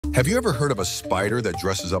Have you ever heard of a spider that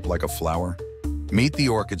dresses up like a flower? Meet the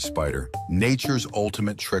orchid spider, nature's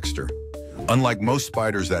ultimate trickster. Unlike most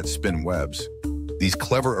spiders that spin webs, these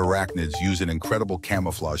clever arachnids use an incredible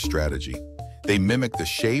camouflage strategy. They mimic the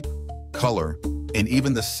shape, color, and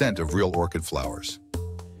even the scent of real orchid flowers.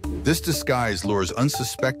 This disguise lures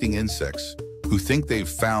unsuspecting insects who think they've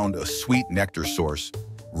found a sweet nectar source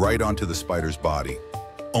right onto the spider's body,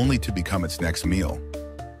 only to become its next meal.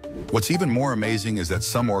 What's even more amazing is that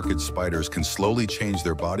some orchid spiders can slowly change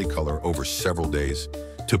their body color over several days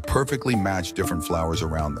to perfectly match different flowers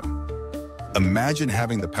around them. Imagine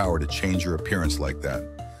having the power to change your appearance like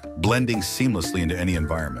that, blending seamlessly into any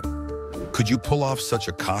environment. Could you pull off such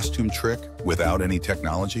a costume trick without any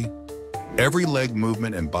technology? Every leg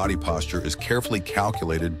movement and body posture is carefully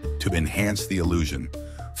calculated to enhance the illusion,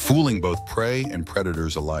 fooling both prey and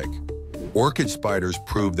predators alike. Orchid spiders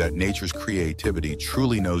prove that nature's creativity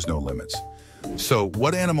truly knows no limits. So,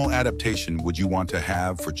 what animal adaptation would you want to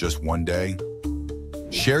have for just one day?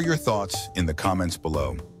 Share your thoughts in the comments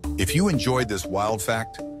below. If you enjoyed this wild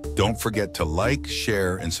fact, don't forget to like,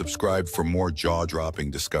 share, and subscribe for more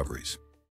jaw-dropping discoveries.